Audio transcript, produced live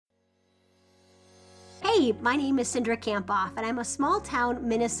Hey, my name is Cindra Kamphoff, and I'm a small-town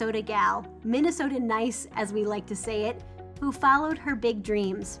Minnesota gal, Minnesota nice as we like to say it, who followed her big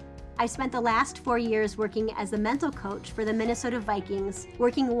dreams. I spent the last 4 years working as a mental coach for the Minnesota Vikings,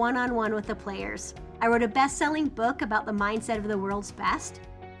 working one-on-one with the players. I wrote a best-selling book about the mindset of the world's best,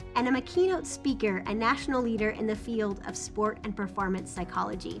 and I'm a keynote speaker and national leader in the field of sport and performance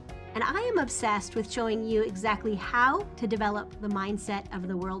psychology. And I am obsessed with showing you exactly how to develop the mindset of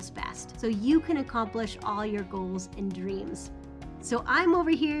the world's best so you can accomplish all your goals and dreams. So I'm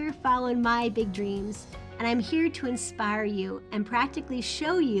over here following my big dreams, and I'm here to inspire you and practically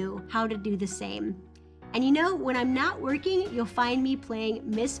show you how to do the same. And you know, when I'm not working, you'll find me playing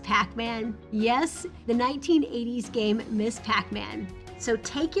Miss Pac-Man. Yes, the 1980s game Miss Pac-Man. So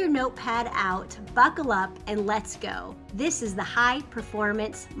take your notepad out, buckle up, and let's go. This is the High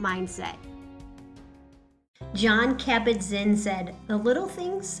Performance Mindset. Jon Kabat-Zinn said, "The little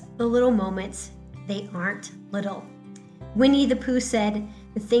things, the little moments, they aren't little." Winnie the Pooh said,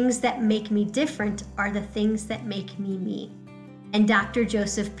 "The things that make me different are the things that make me me." And Dr.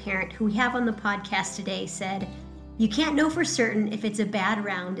 Joseph Parent, who we have on the podcast today, said, "You can't know for certain if it's a bad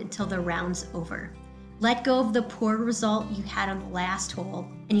round until the round's over. Let go of the poor result you had on the last hole,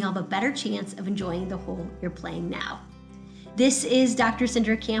 and you'll have a better chance of enjoying the hole you're playing now." This is Dr.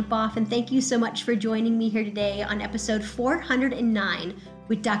 Cindra Kamphoff, and thank you so much for joining me here today on episode 409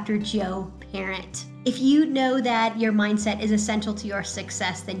 with Dr. Joe Parent. If you know that your mindset is essential to your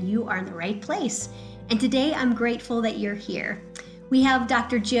success, then you are in the right place. And today I'm grateful that you're here. We have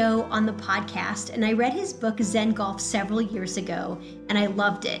Dr. Joe on the podcast, and I read his book Zen Golf several years ago, and I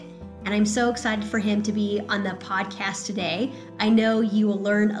loved it. And I'm so excited for him to be on the podcast today. I know you will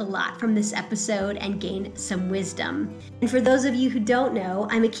learn a lot from this episode and gain some wisdom. And for those of you who don't know,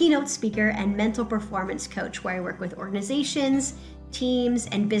 I'm a keynote speaker and mental performance coach where I work with organizations, teams,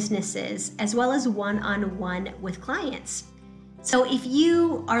 and businesses, as well as one-on-one with clients. So if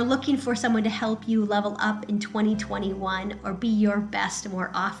you are looking for someone to help you level up in 2021 or be your best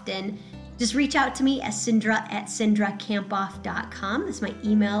more often, just reach out to me at cindra@cindrakamphoff.com. That's my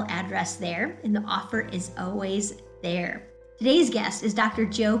email address there, and the offer is always there. Today's guest is Dr.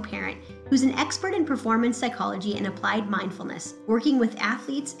 Joe Parent, who's an expert in performance psychology and applied mindfulness, working with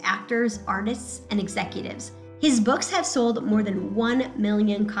athletes, actors, artists, and executives. His books have sold more than 1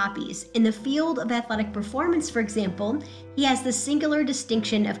 million copies. In the field of athletic performance, for example, he has the singular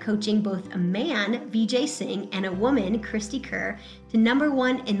distinction of coaching both a man, Vijay Singh, and a woman, Cristie Kerr, to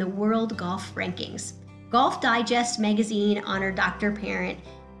 #1 in the world golf rankings. Golf Digest magazine honored Dr. Parent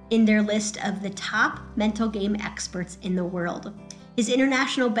in their list of the top mental game experts in the world. His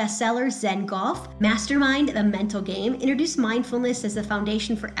international bestseller, Zen Golf, Mastermind the Mental Game, introduced mindfulness as the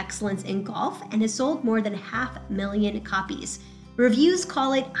foundation for excellence in golf and has sold more than 500,000 copies. Reviews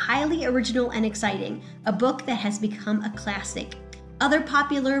call it highly original and exciting, a book that has become a classic. Other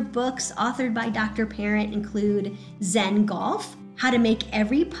popular books authored by Dr. Parent include Zen Golf, How to Make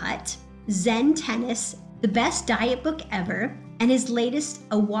Every Putt, Zen Tennis, The Best Diet Book Ever, and his latest,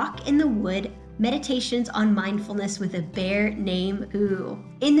 A Walk in the Wood, Meditations on Mindfulness with a Bear Named Pooh.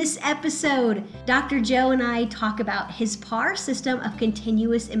 In this episode, Dr. Joe and I talk about his PAR system of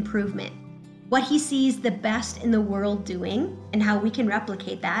continuous improvement, what he sees the best in the world doing, and how we can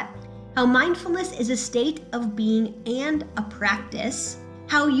replicate that, how mindfulness is a state of being and a practice,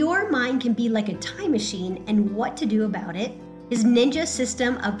 how your mind can be like a time machine and what to do about it, his ninja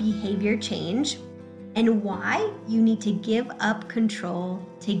system of behavior change, and why you need to give up control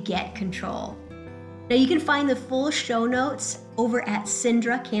to get control. Now you can find the full show notes over at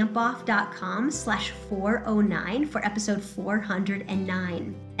cindrakamphoff.com/409 for episode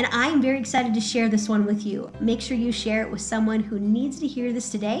 409. And I'm very excited to share this one with you. Make sure you share it with someone who needs to hear this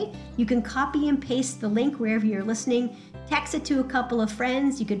today. You can copy and paste the link wherever you're listening, text it to a couple of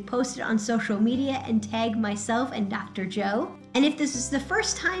friends. You could post it on social media and tag myself and Dr. Joe. And if this is the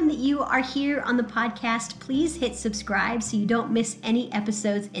first time that you are here on the podcast, please hit subscribe so you don't miss any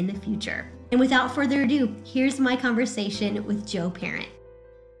episodes in the future. And without further ado, here's my conversation with Joe Parent.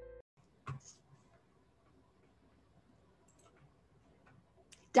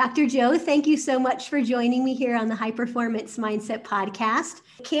 Dr. Joe, thank you so much for joining me here on the High Performance Mindset podcast.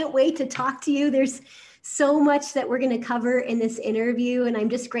 Can't wait to talk to you. There's so much that we're going to cover in this interview, and I'm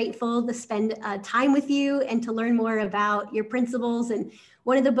just grateful to spend time with you and to learn more about your principles. And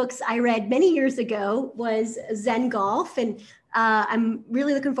one of the books I read many years ago was Zen Golf, and I'm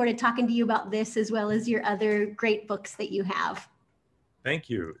really looking forward to talking to you about this as well as your other great books that you have. Thank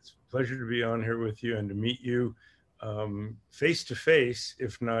you. It's a pleasure to be on here with you and to meet you face to face,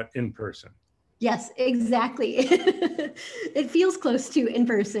 if not in person. Yes, exactly. It feels close to in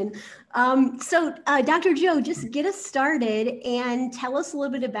person. Dr. Joe, just get us started and tell us a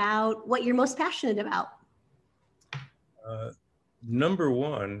little bit about what you're most passionate about. Number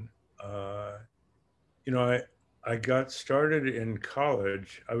one, you know, I got started in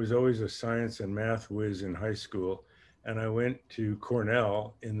college. I was always a science and math whiz in high school, and I went to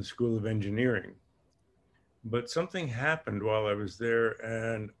Cornell in the School of Engineering. But something happened while I was there,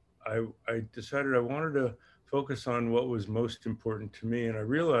 and I decided I wanted to focus on what was most important to me. And I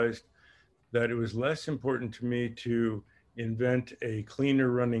realized that it was less important to me to invent a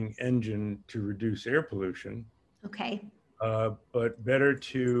cleaner running engine to reduce air pollution, Okay. but better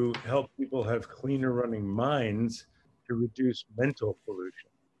to help people have cleaner running minds to reduce mental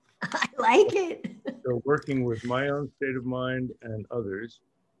pollution. I like it. So working with my own state of mind and others,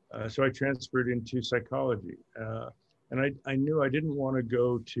 so I transferred into psychology. And I knew I didn't want to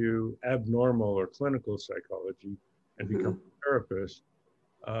go to abnormal or clinical psychology and become a therapist.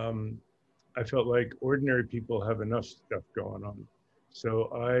 I felt like ordinary people have enough stuff going on.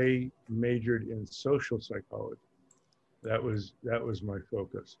 So I majored in social psychology. That was my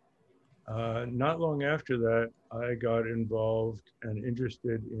focus. Not long after that, I got involved and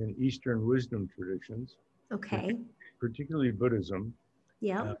interested in Eastern wisdom traditions, Okay. particularly Buddhism.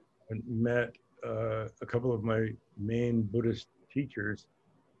 Yeah. And met a couple of my main Buddhist teachers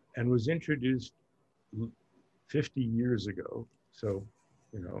and was introduced 50 years ago. So,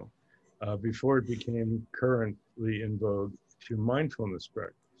 you know, before it became currently in vogue, to mindfulness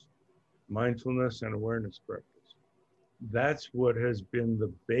practice, mindfulness and awareness practice. That's what has been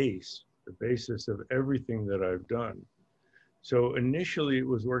the basis of everything that I've done. So initially it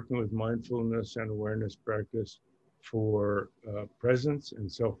was working with mindfulness and awareness practice for presence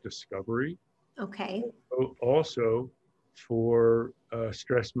and self-discovery. Okay. Also for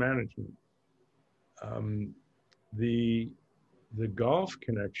stress management. The golf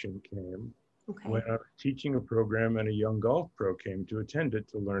connection came when I was teaching a program and a young golf pro came to attend it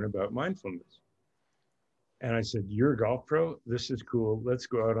to learn about mindfulness. And I said, "You're a golf pro? This is cool. Let's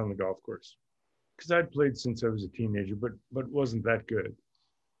go out on the golf course." Because I'd played since I was a teenager, but wasn't that good.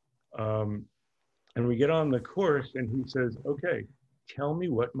 And we get on the course and he says, "Okay, tell me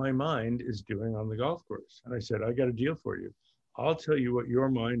what my mind is doing on the golf course." And I said, "I got a deal for you. I'll tell you what your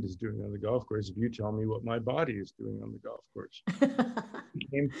mind is doing on the golf course if you tell me what my body is doing on the golf course." He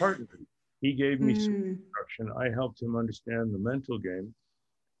became partner. He gave me some instruction. I helped him understand the mental game.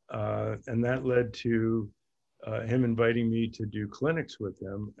 And that led to him inviting me to do clinics with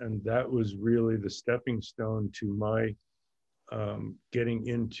him. And that was really the stepping stone to my getting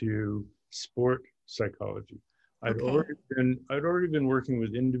into sport psychology. I'd already been working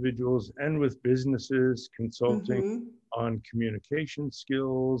with individuals and with businesses, consulting on communication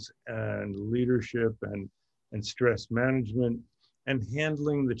skills and leadership and stress management and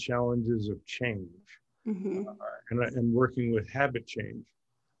handling the challenges of change and working with habit change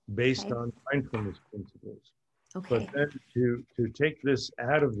based on mindfulness principles. But then to take this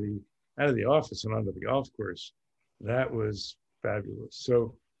out of the office and onto the golf course, that was fabulous.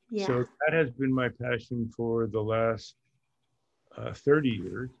 So that has been my passion for the last 30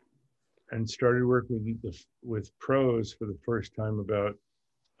 years, and started working with pros for the first time about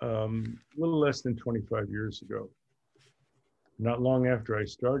a little less than 25 years ago. Not long after I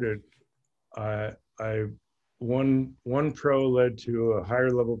started, one pro led to a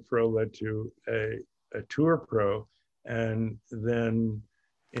higher level pro, led to a tour pro, and then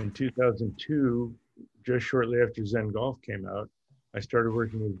in 2002, just shortly after Zen Golf came out, I started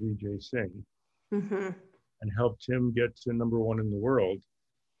working with Vijay Singh and helped him get to #1 in the world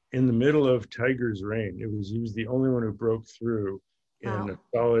in the middle of Tiger's reign. He was the only one who broke through in a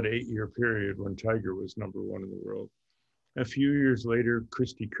solid 8-year period when Tiger was #1 in the world. A few years later,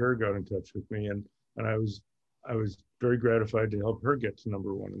 Christy Kerr got in touch with me, and I was very gratified to help her get to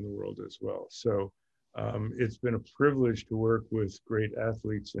 #1 in the world as well. So it's been a privilege to work with great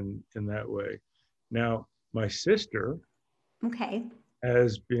athletes in that way. Now, my sister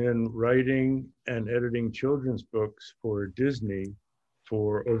has been writing and editing children's books for Disney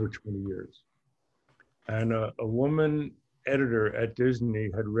for over 20 years. And a woman editor at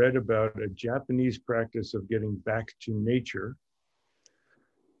Disney had read about a Japanese practice of getting back to nature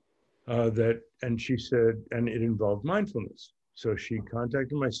and she said, and it involved mindfulness. So she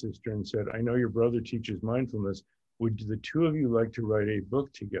contacted my sister and said, "I know your brother teaches mindfulness. Would the two of you like to write a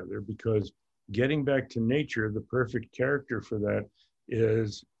book together? Because getting back to nature, the perfect character for that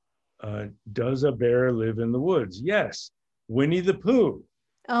is, does a bear live in the woods? Yes, Winnie the Pooh."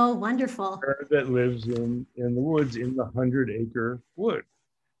 Oh, wonderful. That lives in the woods in the 100-acre wood.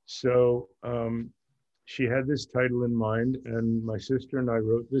 So she had this title in mind, and my sister and I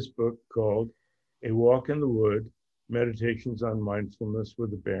wrote this book called A Walk in the Wood, Meditations on Mindfulness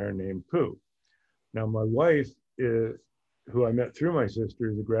with a Bear Named Pooh. Now, my wife, who I met through my sister,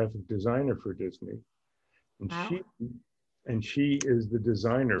 is a graphic designer for Disney, and Wow. she is the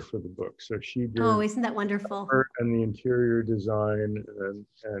designer for the book. So she Oh, did isn't that wonderful? art and the interior design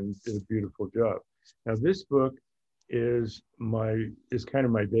and did a beautiful job. Now, this book is kind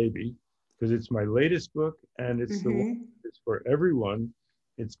of my baby because it's my latest book, and it's the one that's for everyone.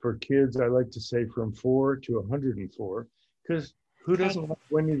 It's for kids, I like to say, from 4 to 104, because who doesn't like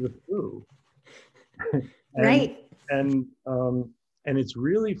Winnie the Pooh? and Right. and and it's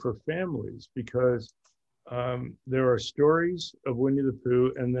really for families because there are stories of Winnie the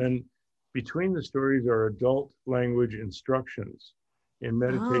Pooh, and then between the stories are adult language instructions in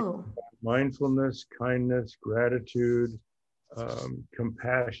meditation, Oh, mindfulness, kindness, gratitude,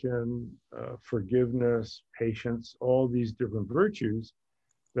 compassion, forgiveness, patience, all these different virtues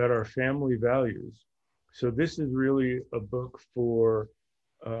that are family values. So this is really a book for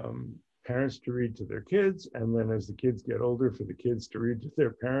parents to read to their kids, and then as the kids get older, for the kids to read to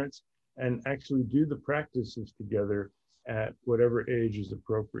their parents, and actually do the practices together at whatever age is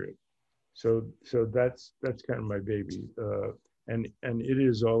appropriate. So that's kind of my baby, and it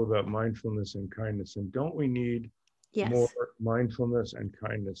is all about mindfulness and kindness. And don't we need more yes. mindfulness and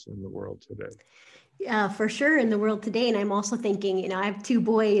kindness in the world today? For sure in the world today. And I'm also thinking, I have two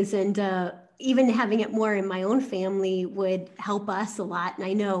boys, and even having it more in my own family would help us a lot. And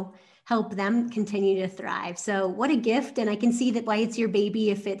I know help them continue to thrive. So what a gift. And I can see that why it's your baby.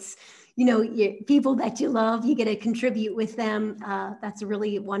 If it's, people that you love, you get to contribute with them. That's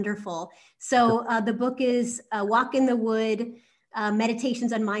really wonderful. So the book is Walk in the Wood,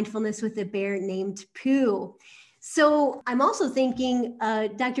 Meditations on Mindfulness with a Bear Named Pooh. So I'm also thinking,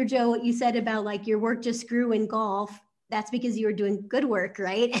 Dr. Joe, what you said about like your work just grew in golf, that's because you were doing good work,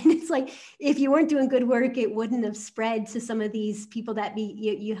 right? And it's like, if you weren't doing good work, it wouldn't have spread to some of these people that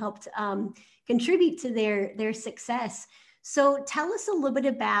you helped contribute to their success. So tell us a little bit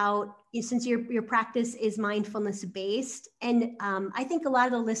about, since your practice is mindfulness based, and I think a lot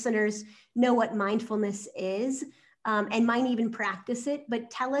of the listeners know what mindfulness is, and might even practice it,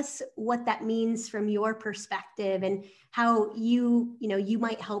 but tell us what that means from your perspective and how you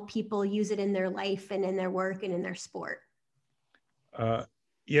might help people use it in their life and in their work and in their sport.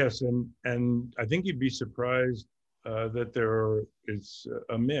 Yes, and I think you'd be surprised that it's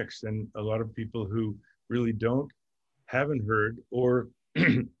a mix, and a lot of people who really haven't heard or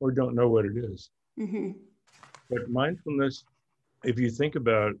or don't know what it is. Mm-hmm. But mindfulness, if you think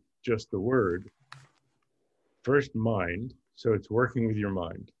about just the word, first mind, so it's working with your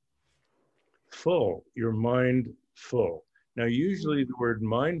mind. Full, your mind full. Now, usually the word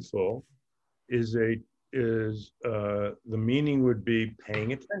mindful is the meaning would be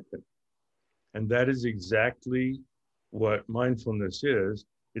paying attention. And that is exactly what mindfulness is.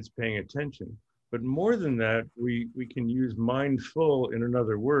 It's paying attention. But more than that, we can use mindful in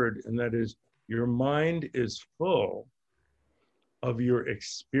another word, and that is your mind is full of your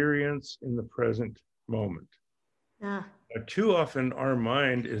experience in the present moment. Too often, our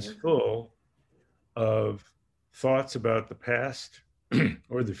mind is full of thoughts about the past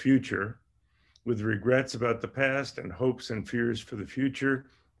or the future, with regrets about the past and hopes and fears for the future.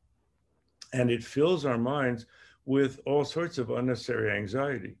 And it fills our minds with all sorts of unnecessary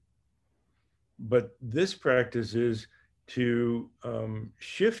anxiety. But this practice is to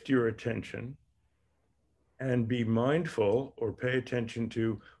shift your attention and be mindful or pay attention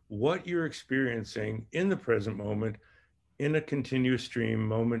to what you're experiencing in the present moment in a continuous stream,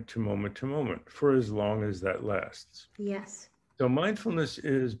 moment to moment to moment, for as long as that lasts. Yes. So mindfulness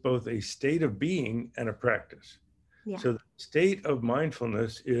is both a state of being and a practice. Yeah. So the state of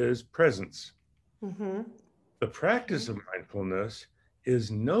mindfulness is presence. Mm-hmm. The practice of mindfulness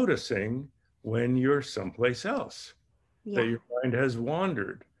is noticing when you're someplace else, that your mind has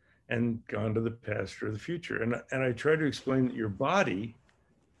wandered and gone to the past or the future. And I try to explain that your body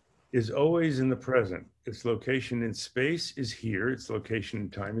is always in the present. Its location in space is here. Its location in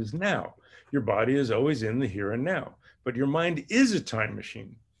time is now. Your body is always in the here and now. But your mind is a time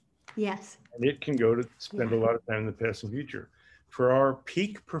machine. Yes. And it can go to spend a lot of time in the past and future. For our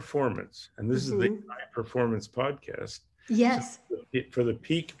peak performance, and this is the High Performance Podcast. Yes. So for the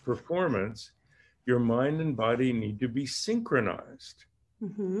peak performance, your mind and body need to be synchronized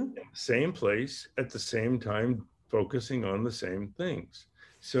in the same place at the same time, focusing on the same things.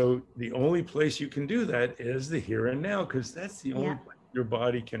 So the only place you can do that is the here and now, because that's the only place your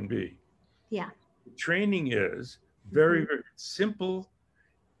body can be. Yeah. Training is very, very simple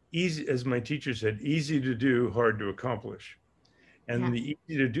easy, as my teacher said, easy to do, hard to accomplish. And Yeah. the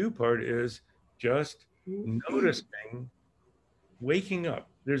easy to do part is just noticing, waking up.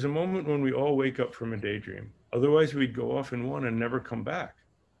 There's a moment when we all wake up from a daydream. Otherwise, we'd go off in one and never come back.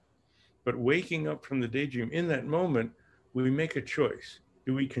 But waking up from the daydream, in that moment, we make a choice.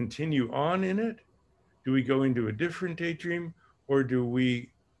 Do we continue on in it? Do we go into a different daydream? Or do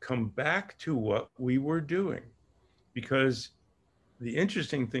we come back to what we were doing? Because the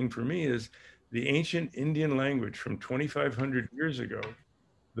interesting thing for me is the ancient Indian language from 2,500 years ago,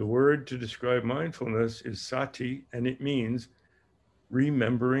 the word to describe mindfulness is sati, and it means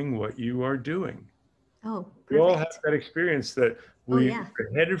remembering what you are doing. Oh, We all have perfect. that experience that Oh, we yeah.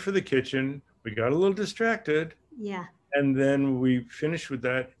 were headed for the kitchen, we got a little distracted, Yeah. and then we finished with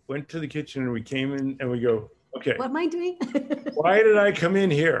that, went to the kitchen, and we came in and we go, okay, What am I doing? why did I come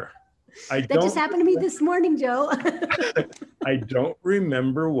in here? I That just don't happened to me this morning, Joe. I don't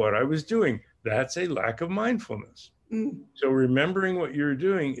remember what I was doing. That's a lack of mindfulness. Mm, So remembering what you're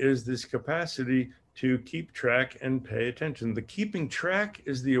doing is this capacity to keep track and pay attention. The keeping track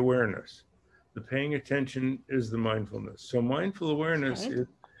is the awareness. The paying attention is the mindfulness. So mindful awareness okay. is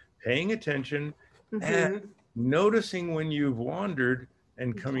paying attention and Mm-hmm. noticing when you've wandered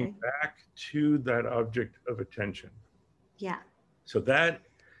and coming Okay. back to that object of attention. Yeah. So that,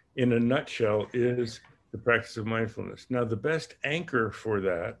 in a nutshell, is the practice of mindfulness. Now, the best anchor for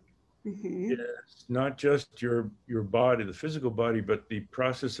that Mm-hmm. is not just your body, the physical body, but the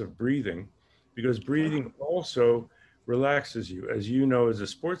process of breathing, because Okay. breathing also relaxes you. As you know, as a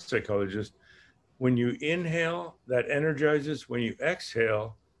sports psychologist, when you inhale, that energizes. When you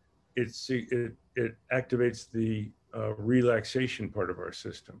exhale, it activates the relaxation part of our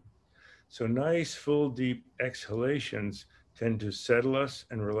system. So nice, full, deep exhalations tend to settle us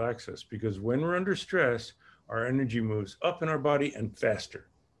and relax us, because when we're under stress, our energy moves up in our body and faster.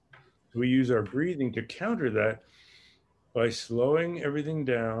 So we use our breathing to counter that by slowing everything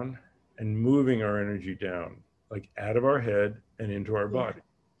down and moving our energy down, like out of our head and into our Yeah. body.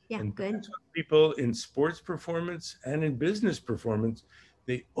 Yeah. And Good. that's what people in sports performance and in business performance,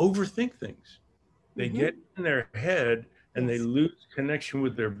 they overthink things. They Mm-hmm. get in their head and they Yes. lose connection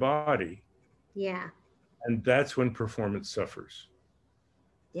with their body. Yeah. And that's when performance suffers.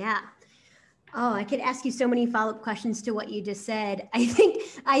 Yeah. Oh, I could ask you so many follow-up questions to what you just said.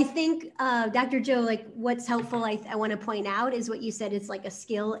 I think, Dr. Joe, like what's helpful, I want to point out is what you said. It's like a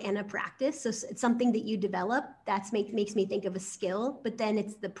skill and a practice. So it's something that you develop. Makes me think of a skill, but then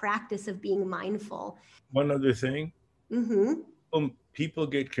it's the practice of being mindful. One other thing, Mm-hmm. people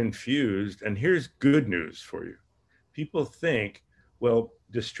get confused, and here's good news for you. People think, well,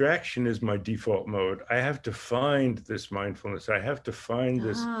 distraction is my default mode. I have to find this mindfulness. I have to find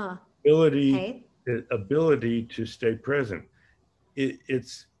this Ah, ability, okay. ability to stay present.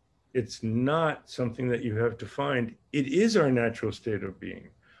 It's not something that you have to find. It is our natural state of being.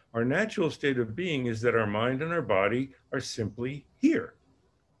 Our natural state of being is that our mind and our body are simply here.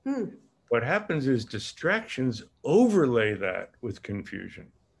 Hmm. What happens is distractions overlay that with confusion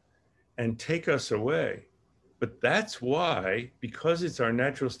and take us away. But that's why, because it's our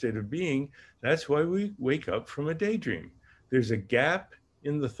natural state of being, that's why we wake up from a daydream. There's a gap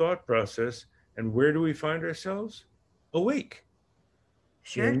in the thought process. And where do we find ourselves? Awake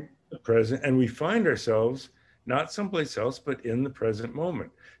Sure. in the present. And we find ourselves not someplace else, but in the present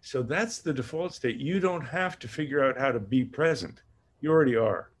moment. So that's the default state. You don't have to figure out how to be present. You already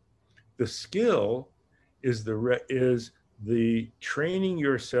are. The skill is the training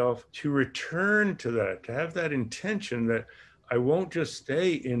yourself to return to that, to have that intention that I won't just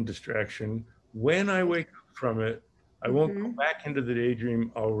stay in distraction. When I Good. wake up from it, I won't go Mm-hmm. back into the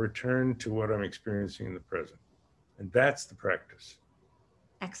daydream. I'll return to what I'm experiencing in the present. And that's the practice.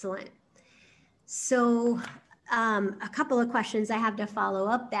 Excellent. So, a couple of questions I have to follow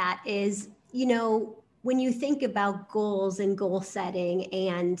up that is, when you think about goals and goal setting,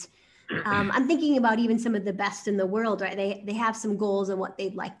 and I'm thinking about even some of the best in the world, right? They have some goals and what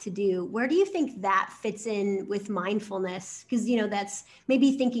they'd like to do. Where do you think that fits in with mindfulness? Because that's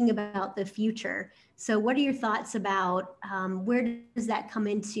maybe thinking about the future. So, what are your thoughts about where does that come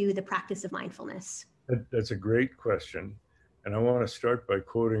into the practice of mindfulness? That's a great question. And I want to start by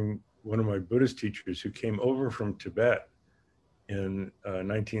quoting one of my Buddhist teachers who came over from Tibet in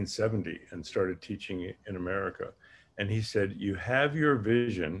 1970 and started teaching in America. And he said, you have your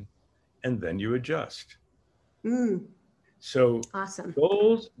vision and then you adjust. Mm, So awesome.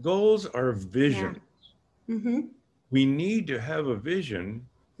 goals are Yeah. vision. Mm-hmm. We need to have a vision,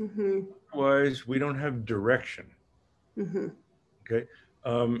 Mm-hmm. otherwise we don't have direction. Mm-hmm. Okay.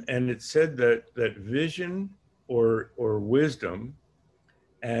 And it said that vision or wisdom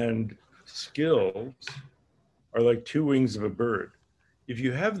And skills are like two wings of a bird. If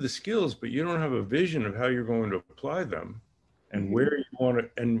you have the skills, but you don't have a vision of how you're going to apply them and where you want to,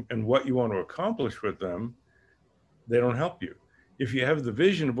 and what you want to accomplish with them, they don't help you. If you have the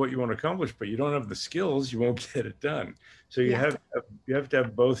vision of what you want to accomplish, but you don't have the skills, you won't get it done. So you have to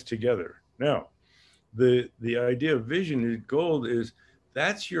have both together. Now, the idea of vision is goal is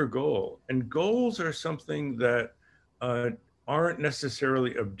that's your goal. And goals are something that aren't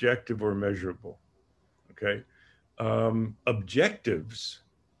necessarily objective or measurable. Okay. Objectives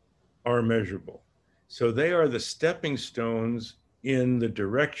are measurable. So they are the stepping stones in the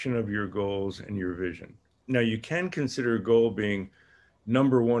direction of your goals and your vision. Now, you can consider a goal being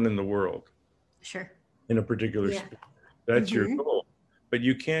number one in the world. Sure. In a particular sport. That's your goal. But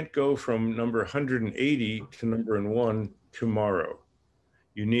you can't go from number 180 to number one tomorrow.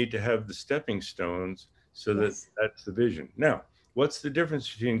 You need to have the stepping stones so that that's the vision. Now, what's the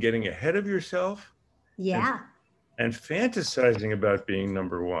difference between getting ahead of yourself and fantasizing about being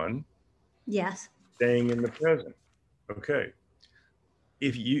number one? Yes. Staying in the present. Okay.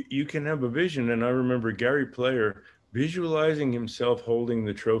 If you can have a vision, and I remember Gary Player visualizing himself holding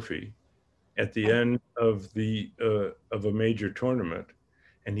the trophy at the end of a major tournament,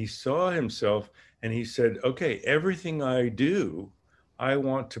 and he saw himself and he said, okay, everything I do, I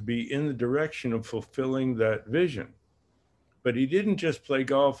want to be in the direction of fulfilling that vision. But he didn't just play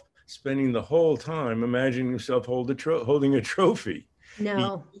golf, spending the whole time imagining himself holding a trophy.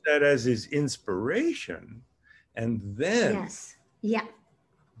 No. He used that as his inspiration, and then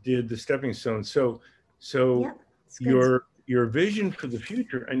did the stepping stone. So your vision for the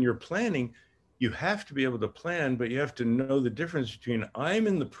future and your planning, you have to be able to plan, but you have to know the difference between I'm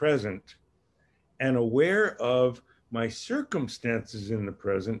in the present and aware of my circumstances in the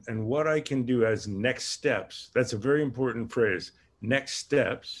present and what I can do as next steps. That's a very important phrase, next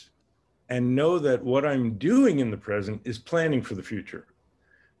steps, and know that what I'm doing in the present is planning for the future.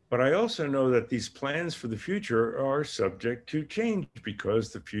 But I also know that these plans for the future are subject to change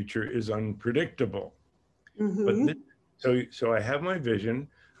because the future is unpredictable. But so I have my vision.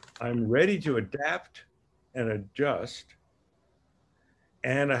 I'm ready to adapt and adjust.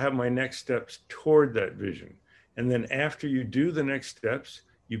 And I have my next steps toward that vision. And then after you do the next steps,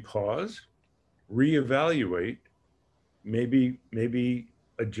 you pause, reevaluate, maybe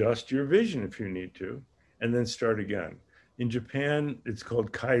adjust your vision if you need to, and then start again. In Japan, it's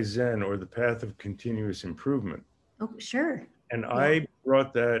called Kaizen, or the path of continuous improvement. Oh, sure. And I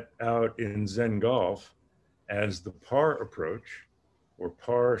brought that out in Zen Golf as the PAR approach, or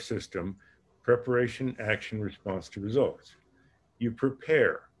PAR system, preparation, action, response to results. You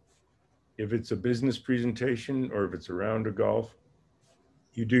prepare. If it's a business presentation or if it's a round of golf,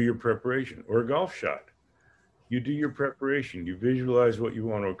 you do your preparation, or a golf shot. You do your preparation. You visualize what you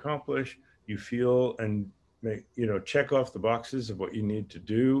want to accomplish. You feel and check off the boxes of what you need to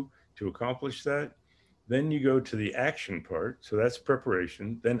do to accomplish that. Then you go to the action part. So that's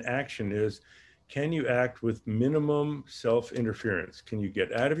preparation. Then action is, can you act with minimum self-interference? Can you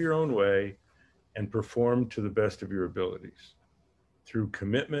get out of your own way and perform to the best of your abilities through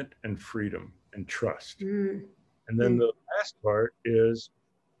commitment and freedom and trust? And then the last part is,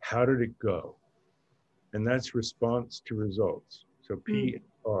 how did it go? And that's response to results. So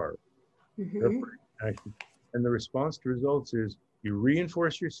PR, action. And the response to results is you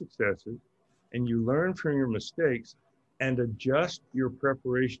reinforce your successes and you learn from your mistakes and adjust your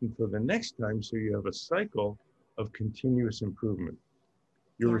preparation for the next time so you have a cycle of continuous improvement.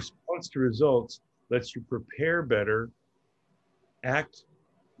 Your response to results lets you prepare better, act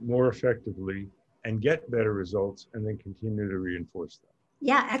more effectively, and get better results, and then continue to reinforce them.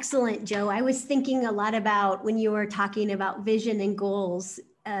 Yeah, excellent, Joe. I was thinking a lot about when you were talking about vision and goals,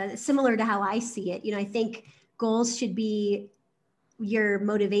 similar to how I see it. I think goals should be your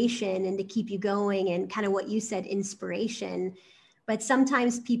motivation and to keep you going, and kind of what you said, inspiration. But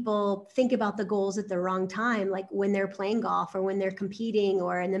sometimes people think about the goals at the wrong time, like when they're playing golf or when they're competing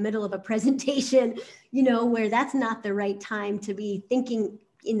or in the middle of a presentation, where that's not the right time to be thinking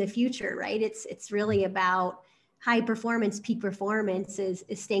in the future, right? It's really about high performance, peak performance is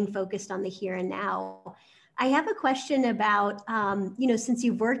staying focused on the here and now. I have a question about, since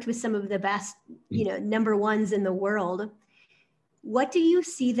you've worked with some of the best, number ones in the world, what do you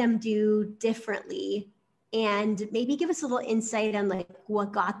see them do differently? And maybe give us a little insight on like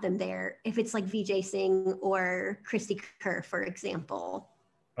what got them there, if it's like Vijay Singh or Christy Kerr, for example.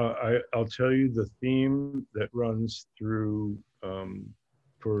 I'll tell you the theme that runs through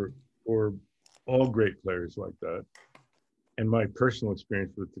for all great players like that, and my personal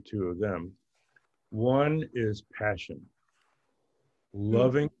experience with the two of them. One is passion.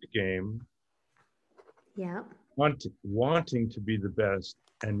 loving the game, Yeah. wanting to be the best,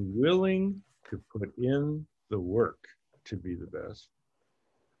 and willing to put in the work to be the best.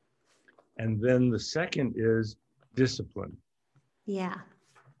 And then the second is discipline. Yeah.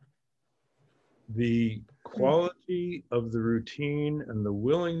 The quality of the routine and the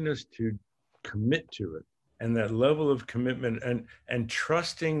willingness to commit to it, and that level of commitment, and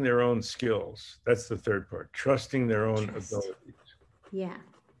trusting their own skills. That's the third part, trusting their own abilities. Yeah.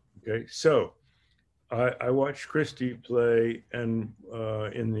 Okay, so I watched Christy play and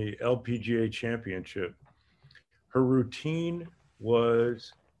in the LPGA championship. Her routine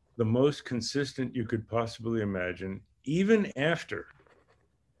was the most consistent you could possibly imagine. Even after,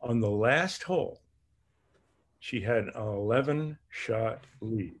 on the last hole, she had an 11-shot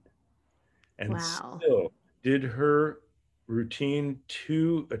lead and Wow. still did her routine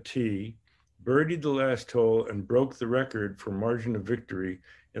to a T, birdied the last hole, and broke the record for margin of victory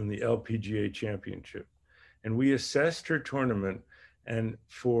in the LPGA championship. And we assessed her tournament, and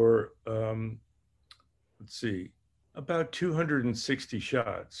for, let's see, about 260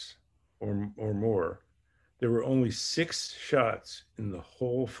 shots or more, there were only 6 shots in the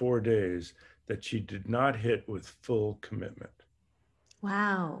whole 4 days that she did not hit with full commitment.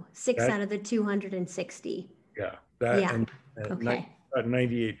 Wow. 6 That, out of the 260. yeah, that, Yeah. and Okay. about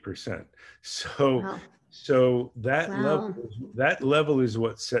 98%. So, Wow. so Wow. that level is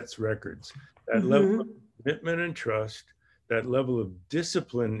what sets records. That level of Mm-hmm. commitment and trust, that level of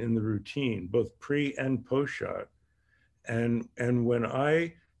discipline in the routine, both pre and post shot. And when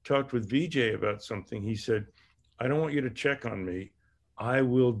I talked with VJ about something, he said, "I don't want you to check on me. I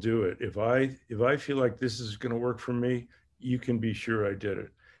will do it. If I feel like this is going to work for me, you can be sure I did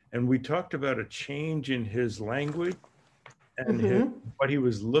it." And we talked about a change in his language and Mm-hmm. what he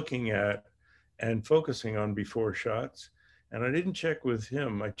was looking at and focusing on before shots. And I didn't check with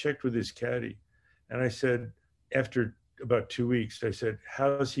him. I checked with his caddy. And I said, after about 2 weeks, I said,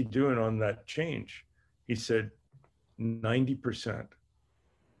 "How's he doing on that change?" He said, 90% change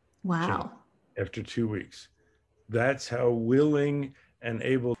Wow. after 2 weeks. That's how willing and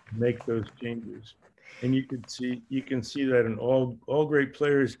able to make those changes. And you can see that in all great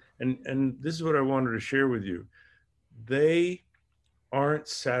players. And this is what I wanted to share with you. They aren't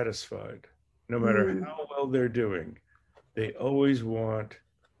satisfied no matter Mm. how well they're doing. They always want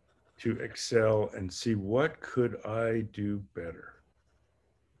to excel and see, what could I do better?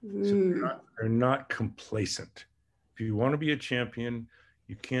 So Mm. they're not complacent. If you want to be a champion,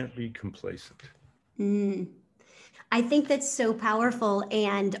 you can't be complacent. Mm. I think that's so powerful.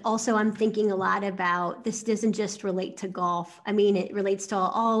 And also, I'm thinking a lot about this doesn't just relate to golf. I mean, it relates to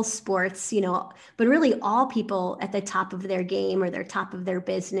all sports, but really all people at the top of their game or their top of their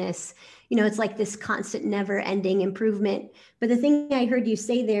business. It's like this constant, never ending improvement. But the thing I heard you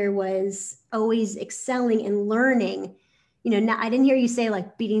say there was always excelling and learning. Now, I didn't hear you say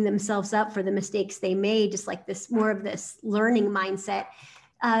like beating themselves up for the mistakes they made, just like this more of this learning mindset.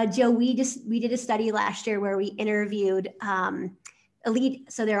 Joe, we did a study last year where we interviewed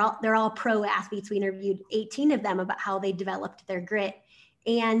elite, so they're all pro athletes. We interviewed 18 of them about how they developed their grit,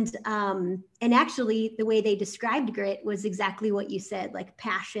 and actually the way they described grit was exactly what you said, like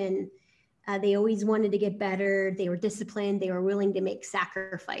passion. They always wanted to get better. They were disciplined. They were willing to make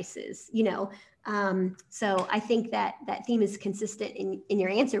sacrifices. So I think that theme is consistent in your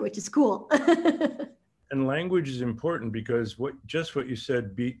answer, which is cool. And language is important because what you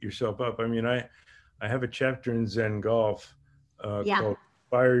said, beat yourself up. I mean, I have a chapter in Zen Golf Yeah. called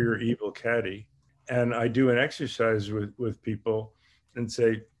Fire Your Evil Caddy. And I do an exercise with people and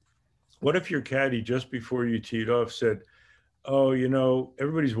say, what if your caddy just before you teed off said, "Oh,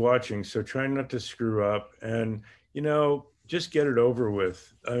 everybody's watching, so try not to screw up. And, just get it over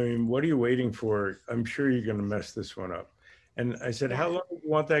with. I mean, what are you waiting for? I'm sure you're going to mess this one up." And I said, Yeah. "How long do you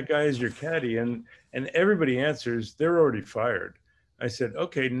want that guy as your caddy?" And everybody answers, they're already fired. I said,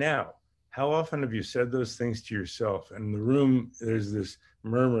 "Okay, now, how often have you said those things to yourself?" And in the room, there's this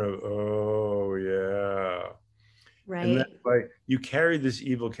murmur of, "Oh, yeah." And Right. that's why you carry this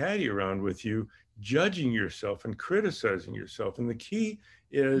evil caddy around with you, judging yourself and criticizing yourself. And the key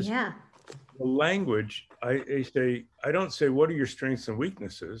is Yeah. the language. I don't say, "What are your strengths and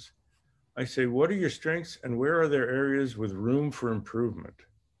weaknesses?" I say, "What are your strengths and where are there areas with room for improvement?"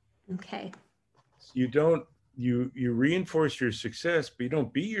 Okay. You don't, you reinforce your success, but you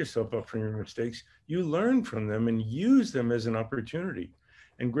don't beat yourself up for your mistakes. You learn from them and use them as an opportunity.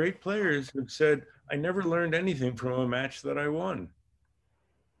 And great players have said, "I never learned anything from a match that I won.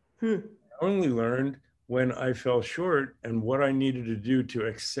 Hmm. I only learned when I fell short and what I needed to do to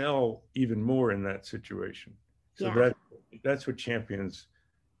excel even more in that situation." So Yeah. That's what champions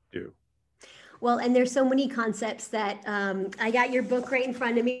do. Well, and there's so many concepts that I got your book right in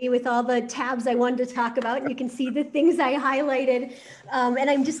front of me with all the tabs I wanted to talk about, and you can see the things I highlighted. And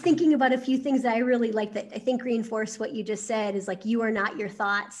I'm just thinking about a few things that I really like that I think reinforce what you just said is like, you are not your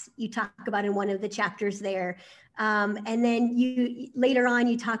thoughts. You talk about in one of the chapters there. And then you later on,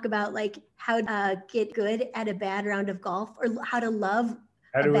 you talk about like how to get good at a bad round of golf, or how to love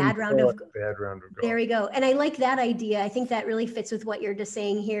How a to bad round enjoy of a bad round of there golf. we go. And I like that idea. I think that really fits with what you're just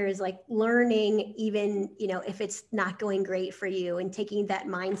saying here is like learning, even, if it's not going great for you and taking that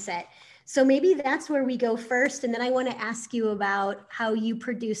mindset. So maybe that's where we go first. And then I want to ask you about how you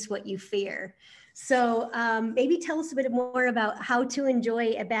produce what you fear. So maybe tell us a bit more about how to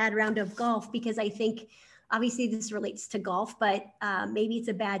enjoy a bad round of golf, because I think obviously this relates to golf, but maybe it's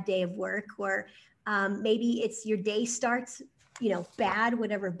a bad day of work, or maybe it's your day starts bad,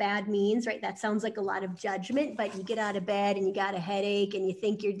 whatever bad means, right? That sounds like a lot of judgment, but you get out of bed and you got a headache and you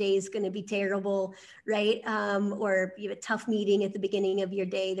think your day is going to be terrible, right? Or you have a tough meeting at the beginning of your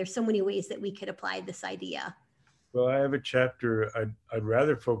day. There's so many ways that we could apply this idea. Well, I have a chapter I'd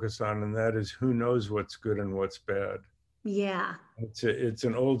rather focus on, and that is who knows what's good and what's bad. Yeah. It's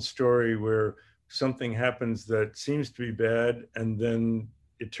an old story where something happens that seems to be bad, and then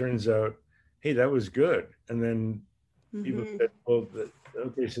it turns out, hey, that was good. And then people said, well,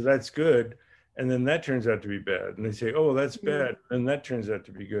 okay, so that's good. And then that turns out to be bad. And they say, oh, well, that's bad. And that turns out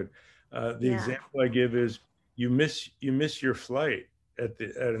to be good. The example I give is you miss your flight at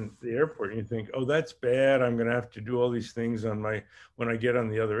the airport, and you think, oh, that's bad. I'm going to have to do all these things when I get on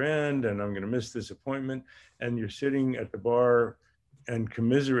the other end, and I'm going to miss this appointment. And you're sitting at the bar and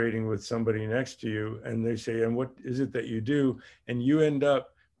commiserating with somebody next to you, and they say, and what is it that you do? And you end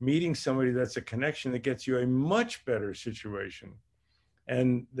up meeting somebody that's a connection that gets you a much better situation,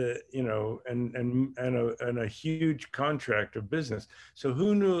 and and a huge contract of business. So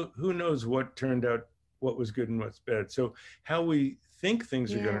who knows what turned out, what was good and what's bad. So how we think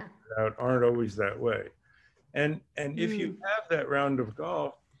things are going to turn out aren't always that way. And if you have that round of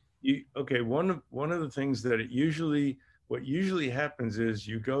golf, one of the things that what usually happens is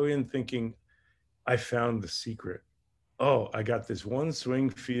you go in thinking, I found the secret. Oh, I got this one swing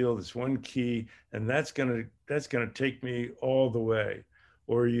feel, this one key, and that's gonna take me all the way.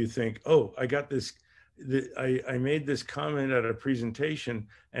 Or you think, oh, I got this. I made this comment at a presentation,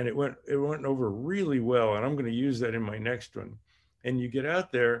 and it went over really well, and I'm going to use that in my next one. And you get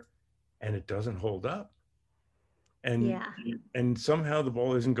out there, and it doesn't hold up. And somehow the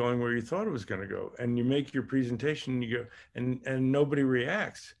ball isn't going where you thought it was going to go. And you make your presentation, and you go, and nobody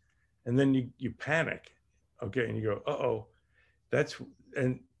reacts, and then you panic. Okay, and you go, uh-oh,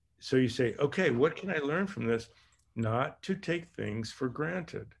 and so you say, okay, what can I learn from this? Not to take things for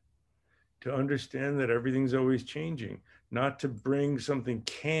granted, to understand that everything's always changing, not to bring something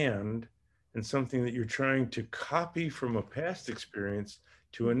canned and something that you're trying to copy from a past experience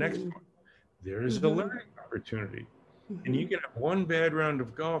to a next one. There is a learning opportunity. And you can have one bad round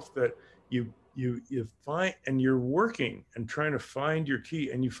of golf that you find, and you're working and trying to find your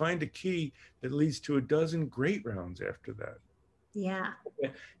key, and you find a key that leads to a dozen great rounds after that. Yeah.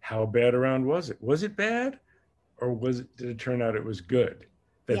 How bad a round was it? Was it bad, or did it turn out it was good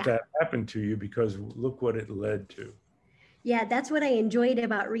that happened to you, because look what it led to? Yeah, that's what I enjoyed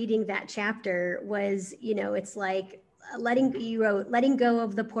about reading that chapter was, it's like letting go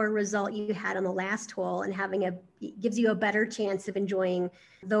of the poor result you had on the last hole and gives you a better chance of enjoying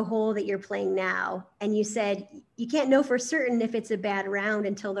the hole that you're playing now. And you said you can't know for certain if it's a bad round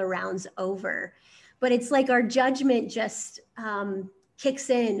until the round's over, but it's like our judgment just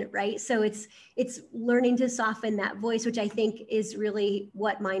kicks in, right? So it's learning to soften that voice, which I think is really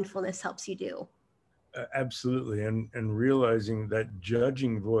what mindfulness helps you do. Absolutely. And realizing that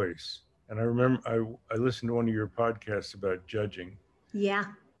judging voice. And I remember I listened to one of your podcasts about judging. Yeah.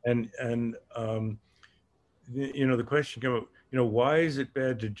 And the question came up, why is it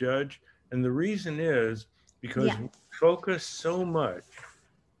bad to judge? And the reason is because we focus so much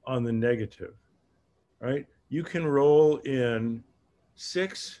on the negative, right? You can roll in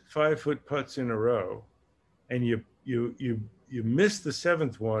 6 5-foot putts in a row, and you miss the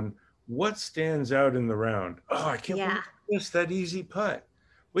 7th one. What stands out in the round? Oh, I can't believe I missed that easy putt.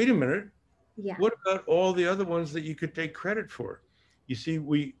 Wait a minute. Yeah. What about all the other ones that you could take credit for? You see,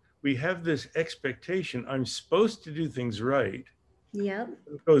 we have this expectation. I'm supposed to do things right. Yep.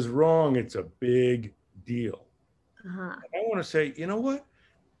 If it goes wrong, it's a big deal. Uh-huh. I want to say, you know what?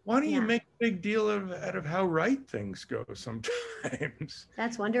 Why don't you make a big deal out of how right things go sometimes?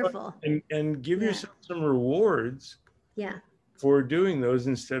 That's wonderful. And give yourself some rewards for doing those,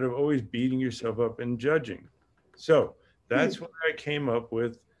 instead of always beating yourself up and judging. So That's when I came up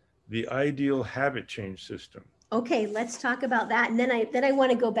with the ideal habit change system. Okay, let's talk about that. And then I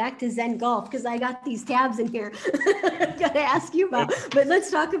want to go back to Zen Golf because I got these tabs in here. I've got to ask you about, but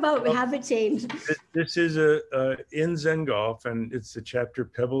let's talk about habit change. This is in Zen Golf, and it's the chapter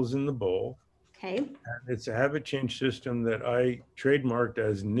Pebbles in the Bowl. Okay. And it's a habit change system that I trademarked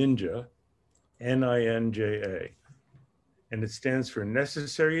as NINJA, NINJA. And it stands for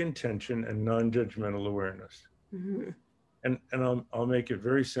necessary intention and non-judgmental awareness. Mm-hmm. And I'll make it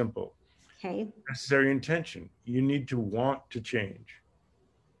very simple. Okay. Necessary intention. You need to want to change.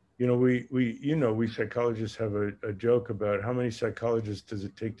 You know, we psychologists have a joke about how many psychologists does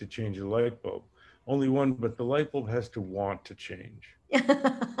it take to change a light bulb? Only one, but the light bulb has to want to change.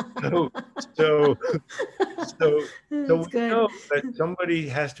 So we know that somebody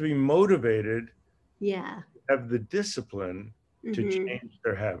has to be motivated. Yeah. Have the discipline to change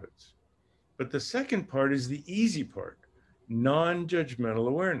their habits. But the second part is the easy part, non-judgmental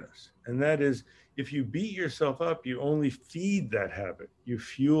awareness. And that is, if you beat yourself up, you only feed that habit, you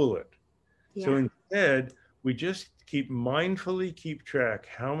fuel it. Yeah. So instead, we just mindfully keep track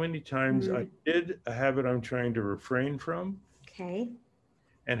how many times I did a habit I'm trying to refrain from. Okay.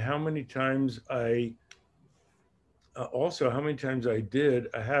 And how many times how many times I did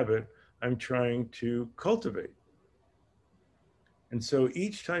a habit I'm trying to cultivate. And so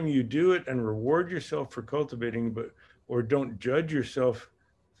each time you do it and reward yourself for cultivating, or don't judge yourself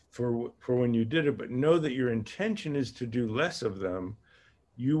for when you did it, but know that your intention is to do less of them,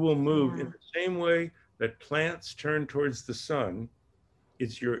 you will move in the same way that plants turn towards the sun.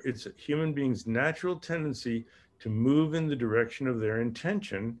 It's a human being's natural tendency to move in the direction of their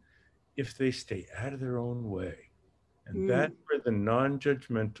intention if they stay out of their own way. And that's where the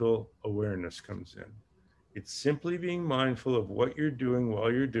non-judgmental awareness comes in. It's simply being mindful of what you're doing while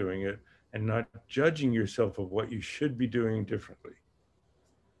you're doing it and not judging yourself of what you should be doing differently.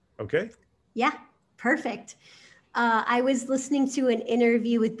 Okay? Yeah, perfect. I was listening to an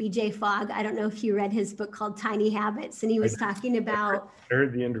interview with BJ Fogg. I don't know if you read his book called Tiny Habits, and he was talking about... I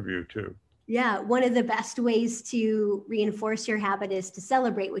heard the interview too. Yeah, one of the best ways to reinforce your habit is to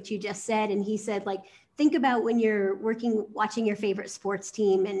celebrate what you just said. And he said, like, think about when you're watching your favorite sports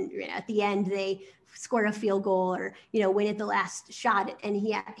team, and at the end they score a field goal or win at the last shot, and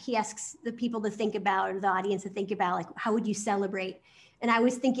he asks the people to think about, or the audience to think about, like, how would you celebrate? And I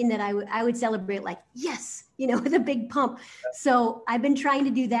was thinking that I would celebrate like, yes, with a big pump. So I've been trying to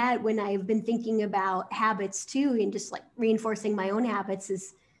do that when I've been thinking about habits too, and just like reinforcing my own habits,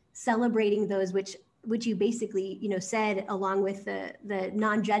 is celebrating those, which you basically, said, along with the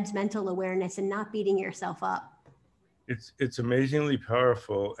non-judgmental awareness and not beating yourself up. It's amazingly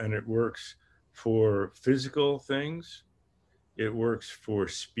powerful, and it works for physical things. It works for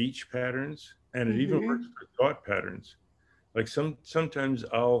speech patterns, and it even works for thought patterns. Like sometimes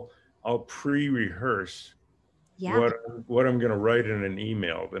I'll pre-rehearse what I'm going to write in an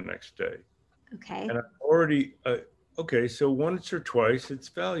email the next day. Okay. And I've already okay, so once or twice it's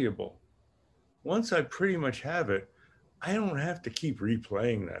valuable. Once I pretty much have it, I don't have to keep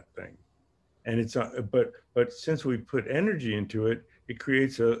replaying that thing. And it's not, but since we put energy into it, it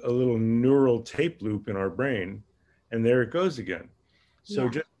creates a little neural tape loop in our brain, and there it goes again. So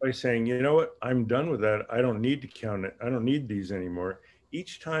just by saying, you know what, I'm done with that. I don't need to count it. I don't need these anymore.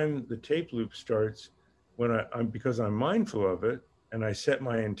 Each time the tape loop starts, when because I'm mindful of it and I set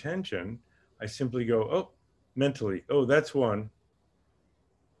my intention, I simply go, oh, mentally, oh, that's one.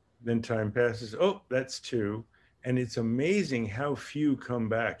 Then time passes, oh, that's two. And it's amazing how few come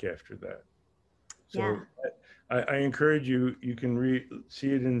back after that. So I encourage you, you can see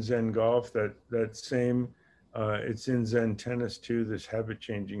it in Zen Golf, that same, it's in Zen Tennis too, this habit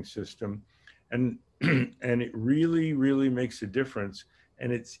changing system. And and it really, really makes a difference.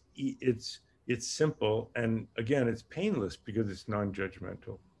 And it's simple. And again, it's painless because it's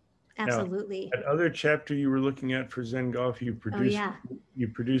non-judgmental. Absolutely. Now, that other chapter you were looking at for Zen Golf, you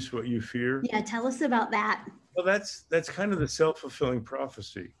produce what you fear. Yeah, tell us about that. Well, that's kind of the self-fulfilling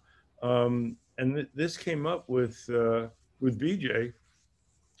prophecy. And this came up with BJ.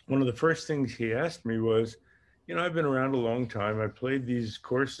 One of the first things he asked me was, I've been around a long time. I played these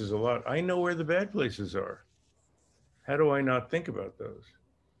courses a lot. I know where the bad places are. How do I not think about those?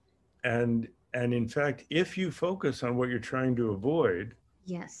 And in fact, if you focus on what you're trying to avoid,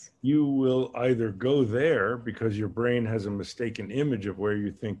 yes, you will either go there because your brain has a mistaken image of where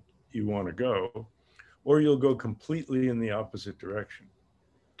you think you want to go, or you'll go completely in the opposite direction.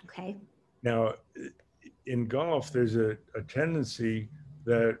 Okay. Now, in golf, there's a tendency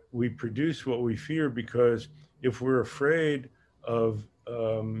that we produce what we fear, because if we're afraid of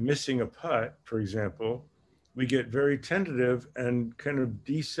missing a putt, for example, we get very tentative and kind of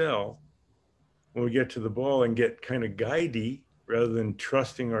decel when we get to the ball and get kind of guidey rather than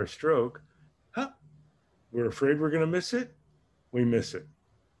trusting our stroke. Huh, we're afraid we're going to miss it, we miss it.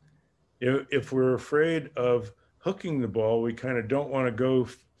 If we're afraid of hooking the ball, we kind of don't want to go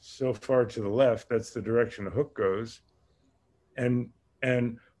so far to the left. That's the direction the hook goes. And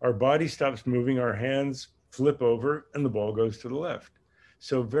our body stops moving, our hands flip over, and the ball goes to the left.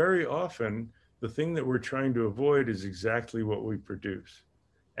 So very often, the thing that we're trying to avoid is exactly what we produce.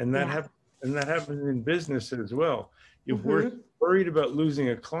 And that, Yeah. and that happens in business as well. If we're Mm-hmm. worried about losing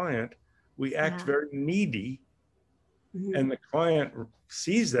a client, we act Yeah. very needy, Mm-hmm. and the client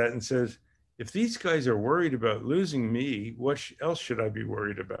sees that and says, if these guys are worried about losing me, what else should I be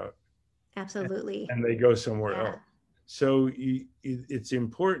worried about? Absolutely. And they go somewhere Yeah. else. So it's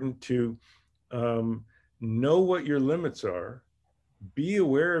important to know what your limits are, be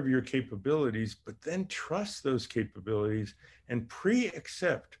aware of your capabilities, but then trust those capabilities and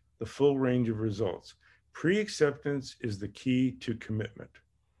pre-accept the full range of results. Pre-acceptance is the key to commitment.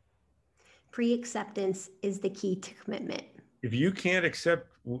 Pre-acceptance is the key to commitment. If you can't accept,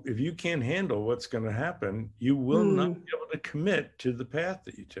 if you can't handle what's going to happen, you will not Mm. be able to commit to the path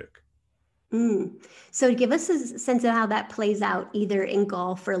that you took. Mm. So give us a sense of how that plays out either in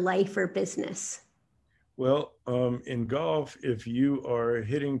golf or life or business. Well, in golf, if you are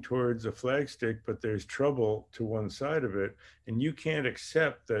hitting towards a flagstick, but there's trouble to one side of it, and you can't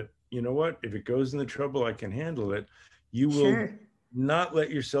accept that, you know what, if it goes in the trouble, I can handle it, you will Sure. not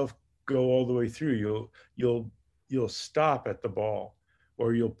let yourself go all the way through. You'll stop at the ball,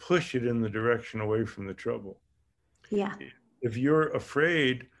 or you'll push it in the direction away from the trouble. Yeah. If you're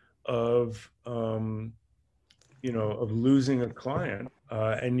afraid of of losing a client,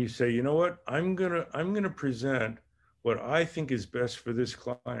 and you say, you know what, I'm gonna present what I think is best for this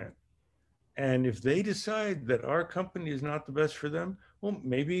client. And if they decide that our company is not the best for them, well,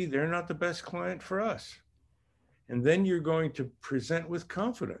 maybe they're not the best client for us. And then you're going to present with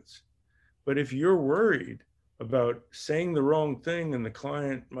confidence. But if you're worried about saying the wrong thing and the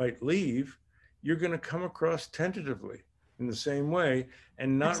client might leave, you're going to come across tentatively in the same way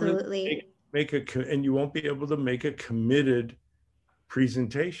and not really Absolutely. and you won't be able to make a committed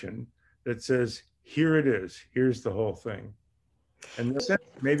presentation that says, here it is, here's the whole thing. And then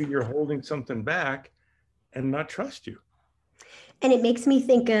maybe you're holding something back and not trust you. And it makes me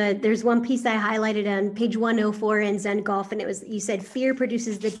think there's one piece I highlighted on page 104 in Zen Golf, and it was, you said, fear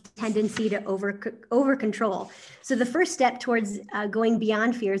produces the tendency to over control. So the first step towards going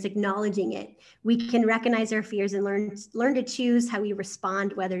beyond fear is acknowledging it. We can recognize our fears and learn to choose how we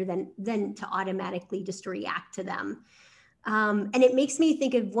respond, rather than to automatically just react to them. And it makes me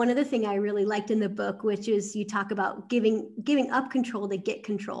think of one other thing I really liked in the book, which is you talk about giving up control to get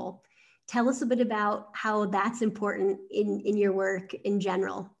control. Tell us a bit about how that's important in your work in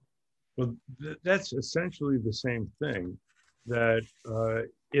general. Well, that's essentially the same thing, that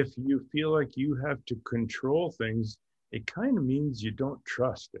if you feel like you have to control things, it kind of means you don't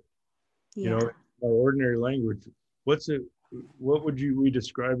trust it. You Yeah. know, in our ordinary language, what would we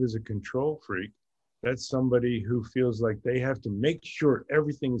describe as a control freak? That's somebody who feels like they have to make sure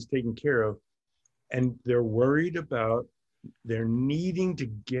everything is taken care of, and they're worried about, they're needing to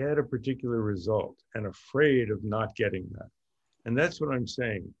get a particular result and afraid of not getting that. And that's what I'm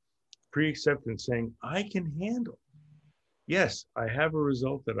saying. Pre-acceptance, saying, I can handle. Yes, I have a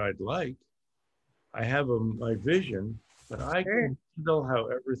result that I'd like. I have my vision, but I Sure. can handle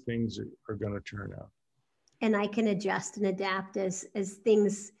however things are going to turn out. And I can adjust and adapt as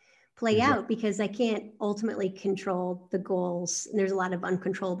things play Exactly. out, because I can't ultimately control the goals. And there's a lot of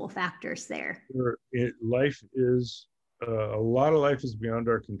uncontrollable factors there. Life is a lot of life is beyond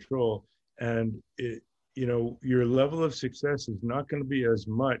our control, and your level of success is not going to be as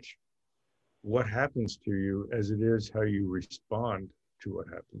much what happens to you as it is how you respond to what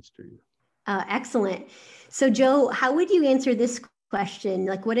happens to you. Excellent. So, Joe, how would you answer this question?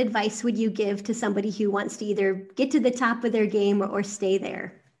 Like, what advice would you give to somebody who wants to either get to the top of their game or stay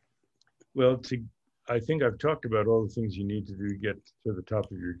there? Well, I think I've talked about all the things you need to do to get to the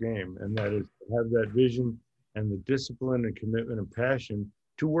top of your game, and that is to have that vision and the discipline and commitment and passion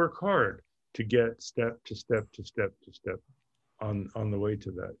to work hard to get step to step to step to step on the way to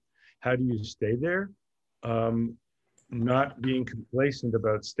that. How do you stay there? Not being complacent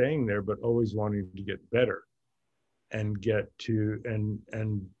about staying there, but always wanting to get better and get to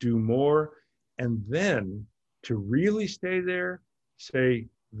and do more. And then to really stay there, say,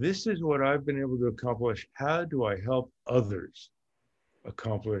 this is what I've been able to accomplish. How do I help others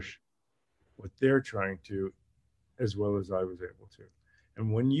accomplish what they're trying to, as well as I was able to?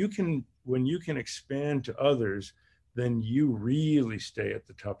 And when you can expand to others, then you really stay at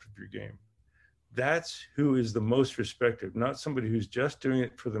the top of your game. That's who is the most respected, not somebody who's just doing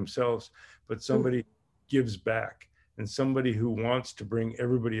it for themselves, but somebody who gives back and somebody who wants to bring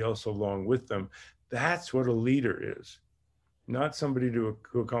everybody else along with them. That's what a leader is. Not somebody who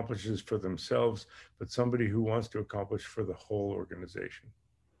accomplishes for themselves, but somebody who wants to accomplish for the whole organization.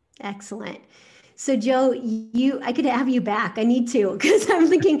 Excellent. So Joe, I could have you back. I need to, because I'm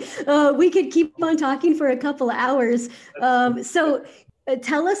thinking we could keep on talking for a couple of hours.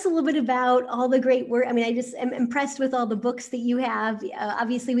 Tell us a little bit about all the great work. I mean, I just am impressed with all the books that you have.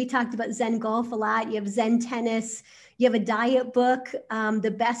 Obviously, we talked about Zen Golf a lot. You have Zen Tennis. You have a diet book,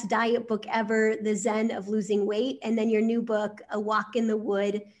 the best diet book ever, The Zen of Losing Weight. And then your new book, A Walk in the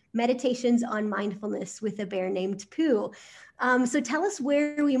Wood, Meditations on Mindfulness with a Bear Named Pooh. So tell us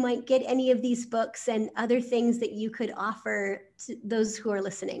where we might get any of these books and other things that you could offer to those who are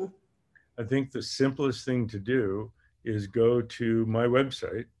listening. I think the simplest thing to do is go to my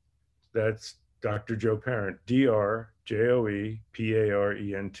website. That's Dr. Joe Parent,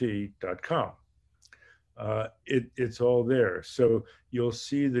 DrJoeParent.com. It's all there. So you'll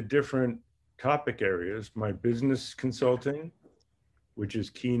see the different topic areas, my business consulting, which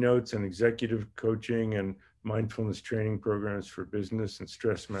is keynotes and executive coaching and mindfulness training programs for business and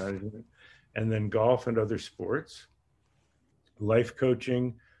stress management, and then golf and other sports, life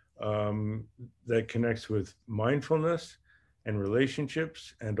coaching that connects with mindfulness and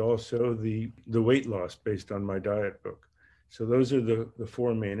relationships, and also the weight loss based on my diet book. So those are the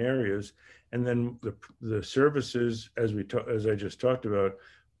four main areas. And then the services, as I just talked about,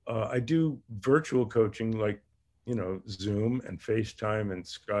 I do virtual coaching like, Zoom and FaceTime and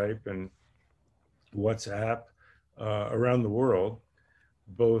Skype and WhatsApp around the world,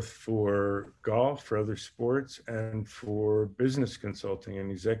 both for golf, for other sports, and for business consulting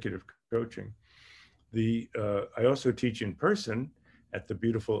and executive coaching. I also teach in person at the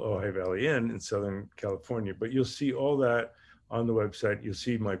beautiful Ojai Valley Inn in Southern California, but you'll see all that on the website. You'll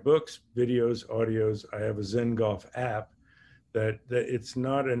see my books, videos, audios. I have a Zen Golf app that it's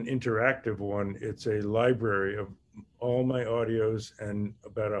not an interactive one. It's a library of all my audios and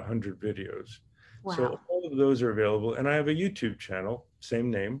about 100 videos. Wow. So all of those are available. And I have a YouTube channel, same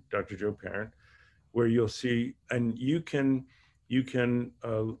name, Dr. Joe Parent, where you'll see, and you can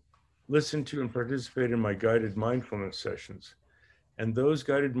listen to and participate in my guided mindfulness sessions. And those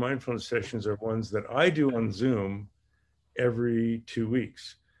guided mindfulness sessions are ones that I do on Zoom every 2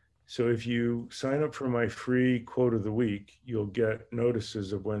 weeks. So if you sign up for my free quote of the week, you'll get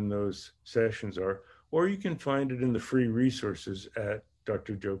notices of when those sessions are, or you can find it in the free resources at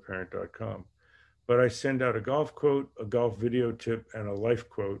drjoeparent.com. But I send out a golf quote, a golf video tip, and a life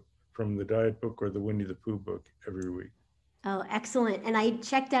quote from the diet book or the Winnie the Pooh book every week. Oh, excellent. And I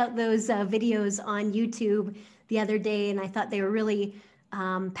checked out those videos on YouTube the other day, and I thought they were really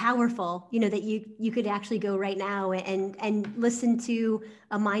powerful, that you could actually go right now and listen to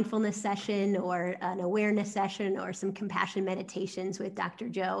a mindfulness session or an awareness session or some compassion meditations with Dr.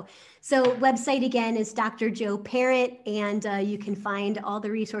 Joe. So website again is Dr. Joe Parent, and you can find all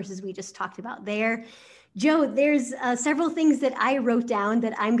the resources we just talked about there. Joe, there's several things that I wrote down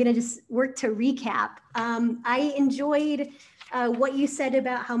that I'm going to just work to recap. I enjoyed what you said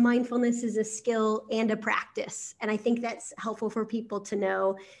about how mindfulness is a skill and a practice. And I think that's helpful for people to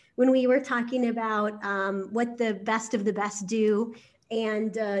know. When we were talking about what the best of the best do,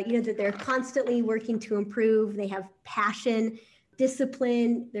 and that they're constantly working to improve, they have passion,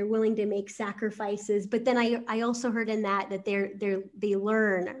 discipline, they're willing to make sacrifices. But then I also heard in that they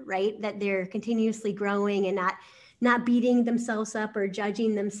learn, right? That they're continuously growing and not beating themselves up or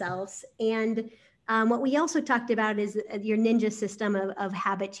judging themselves. And what we also talked about is your ninja system of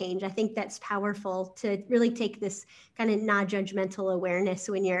habit change. I think that's powerful to really take this kind of non-judgmental awareness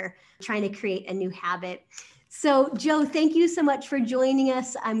when you're trying to create a new habit. So Joe, thank you so much for joining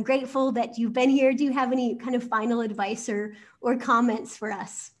us. I'm grateful that you've been here. Do you have any kind of final advice or comments for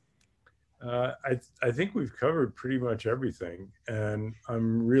us? I think we've covered pretty much everything, and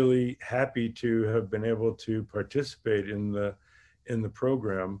I'm really happy to have been able to participate in the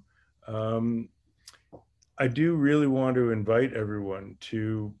program. I do really want to invite everyone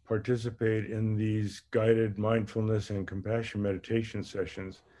to participate in these guided mindfulness and compassion meditation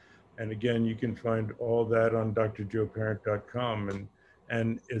sessions. And again, you can find all that on drjoeparent.com.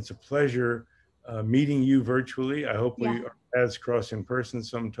 And it's a pleasure meeting you virtually. I hope we our paths cross in person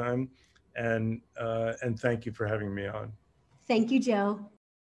sometime. And thank you for having me on. Thank you, Joe.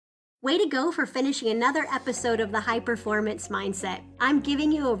 Way to go for finishing another episode of the High Performance Mindset. I'm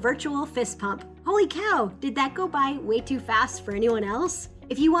giving you a virtual fist pump. Holy cow, did that go by way too fast for anyone else?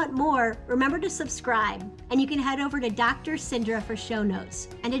 If you want more, remember to subscribe, and you can head over to Dr. Cindra for show notes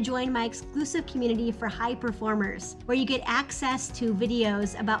and to join my exclusive community for high performers, where you get access to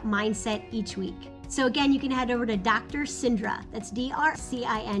videos about mindset each week. So again, you can head over to Dr. Cindra, that's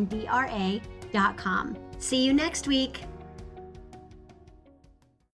DrCindra.com. See you next week.